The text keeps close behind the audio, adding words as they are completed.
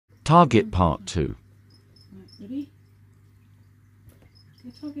Target Part 2.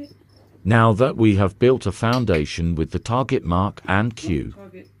 Now that we have built a foundation with the target mark and cue,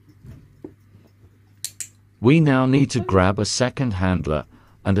 we now need to grab a second handler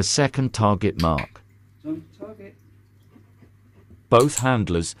and a second target mark. Both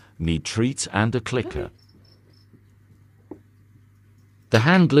handlers need treats and a clicker. The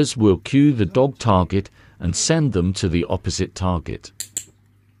handlers will cue the dog target and send them to the opposite target.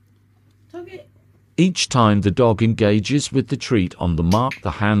 Each time the dog engages with the treat on the mark,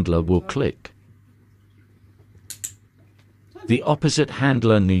 the handler will click. The opposite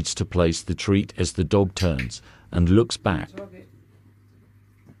handler needs to place the treat as the dog turns and looks back.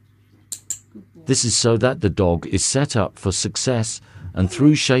 This is so that the dog is set up for success and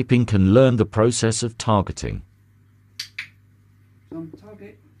through shaping can learn the process of targeting.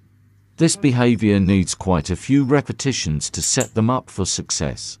 This behavior needs quite a few repetitions to set them up for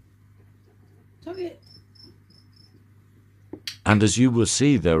success. And as you will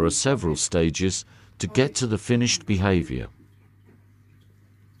see, there are several stages to get to the finished behavior.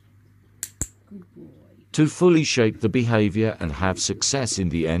 To fully shape the behavior and have success in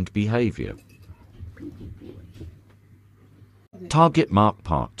the end behavior. Target Mark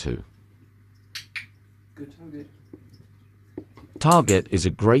Part 2. Target is a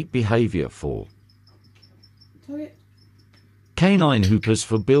great behavior for canine hoopers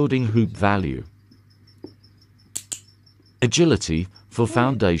for building hoop value, agility for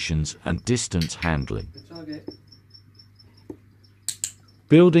foundations and distance handling,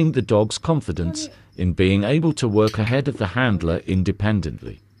 building the dog's confidence in being able to work ahead of the handler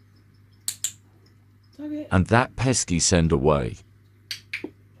independently, and that pesky send away.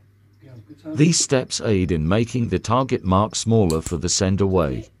 These steps aid in making the target mark smaller for the send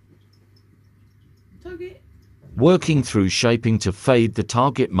away. Working through shaping to fade the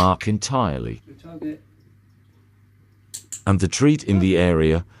target mark entirely. And the treat in the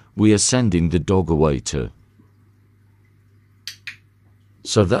area we are sending the dog away to,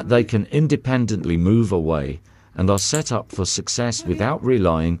 so that they can independently move away and are set up for success without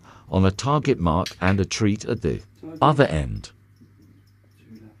relying on a target mark and a treat at the other end.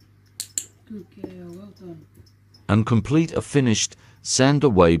 And complete a finished send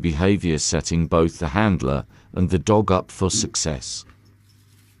away behavior setting both the handler and the dog up for success.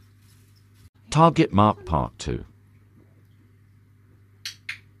 Target Mark Part 2.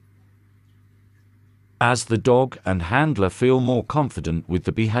 As the dog and handler feel more confident with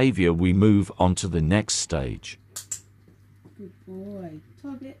the behavior, we move on to the next stage.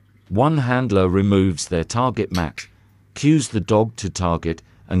 One handler removes their target mat, cues the dog to target,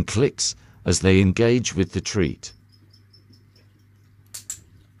 and clicks as they engage with the treat.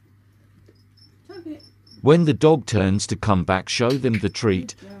 When the dog turns to come back, show them the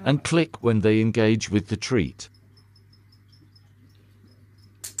treat and click when they engage with the treat.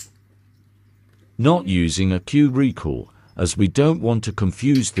 Not using a cue recall, as we don't want to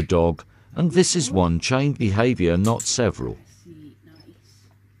confuse the dog, and this is one chain behavior, not several.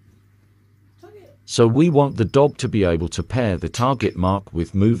 So we want the dog to be able to pair the target mark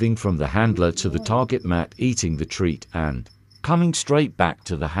with moving from the handler to the target mat, eating the treat, and coming straight back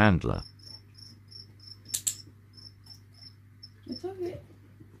to the handler.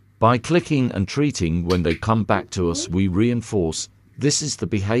 By clicking and treating when they come back to us, we reinforce this is the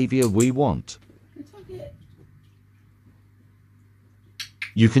behavior we want.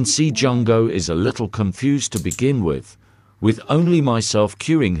 You can see Jungo is a little confused to begin with only myself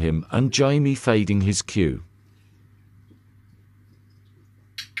cueing him and Jamie fading his cue.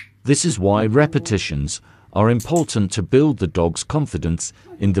 This is why repetitions are important to build the dog's confidence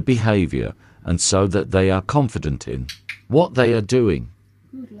in the behavior and so that they are confident in what they are doing.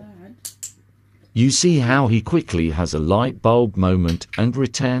 You see how he quickly has a light bulb moment and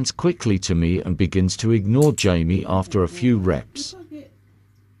returns quickly to me and begins to ignore Jamie after a few reps.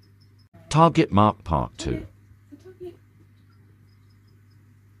 Target Mark Part 2.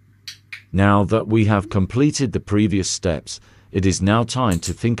 Now that we have completed the previous steps, it is now time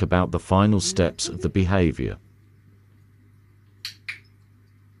to think about the final steps of the behavior.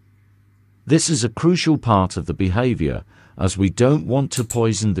 This is a crucial part of the behavior, as we don't want to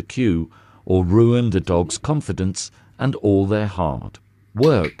poison the cue or ruin the dog's confidence and all their hard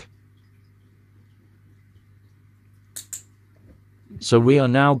work. So we are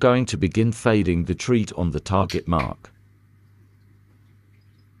now going to begin fading the treat on the target mark.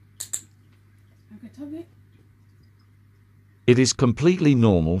 It is completely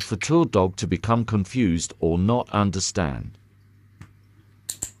normal for your dog to become confused or not understand.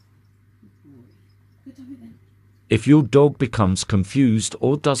 If your dog becomes confused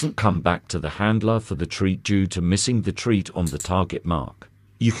or doesn't come back to the handler for the treat due to missing the treat on the target mark,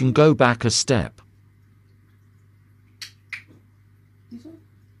 you can go back a step.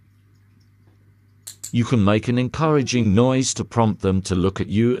 You can make an encouraging noise to prompt them to look at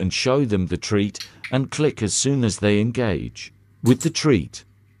you and show them the treat, and click as soon as they engage with the treat.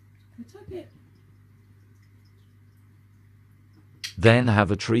 Then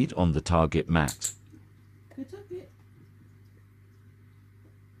have a treat on the target mat.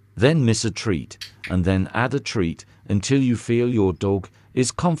 Then miss a treat, and then add a treat until you feel your dog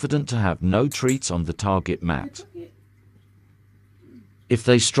is confident to have no treats on the target mat. If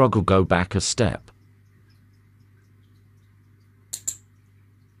they struggle, go back a step.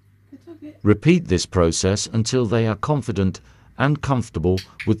 Repeat this process until they are confident and comfortable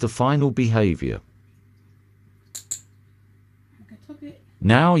with the final behavior.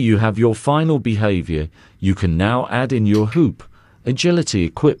 Now you have your final behavior. You can now add in your hoop, agility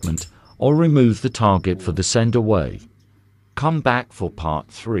equipment, or remove the target for the send away. Come back for part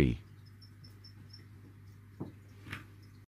 3.